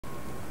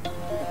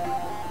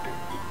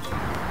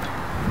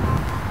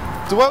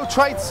The World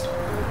Trades.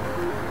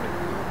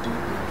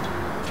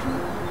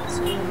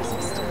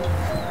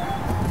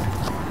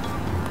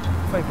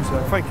 Thank you,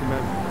 sir. Thank you,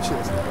 man.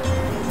 Cheers.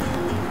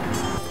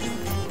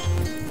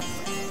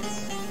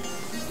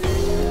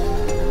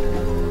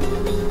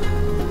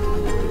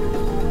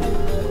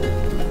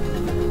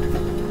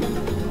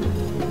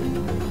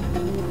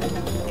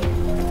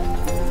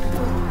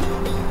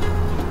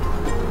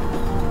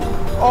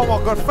 Oh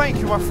my God, thank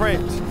you, my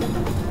friend.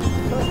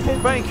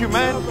 Thank you,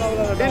 man.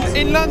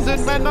 In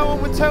London, man, no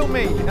one would tell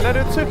me, and I'd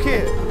have took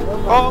it.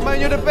 Oh, man,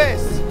 you're the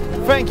best.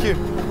 Thank you.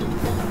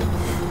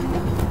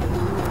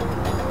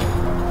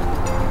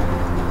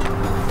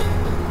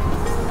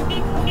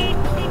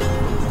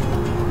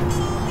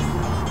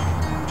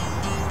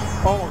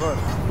 Oh my God.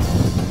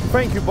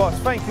 Thank you, boss.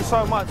 Thank you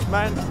so much,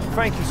 man.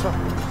 Thank you so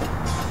much.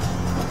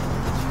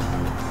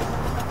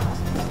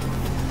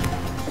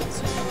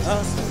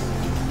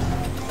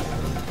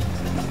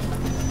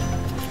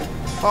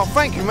 Oh,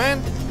 thank you,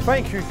 man.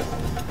 Thank you.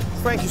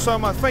 Thank you so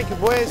much. Thank you,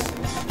 boys.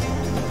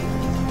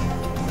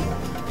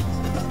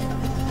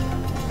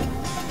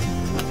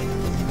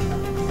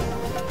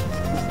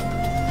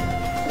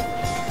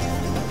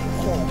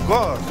 Oh,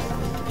 God.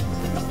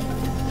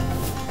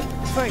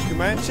 Thank you,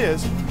 man.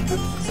 Cheers.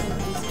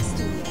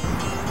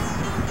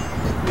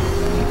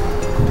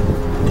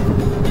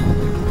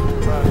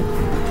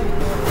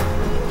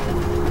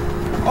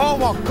 Oh,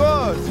 my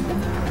God.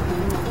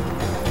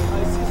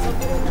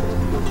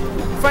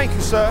 Thank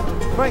you, sir.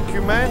 Thank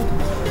you, man.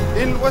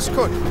 In what's it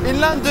called? In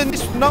London,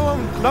 no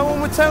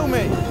one would tell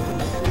me.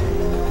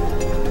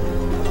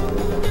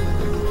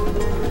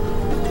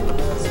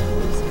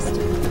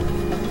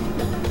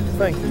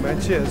 Thank you,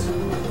 man. Cheers.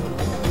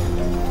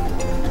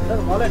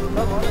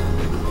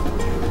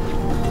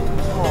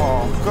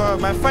 Oh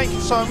God, man. Thank you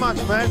so much,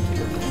 man.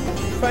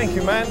 Thank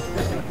you, man.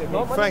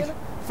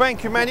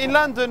 Thank you, man. In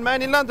London,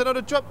 I'd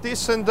have dropped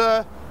this and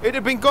it'd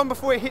have been gone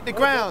before it hit the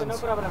ground. No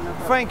problem.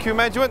 Thank you,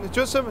 man. Do you want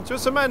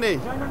some money?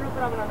 No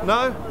problem.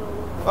 No?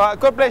 All right,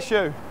 God bless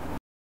you.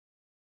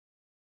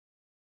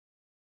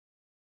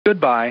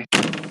 Goodbye.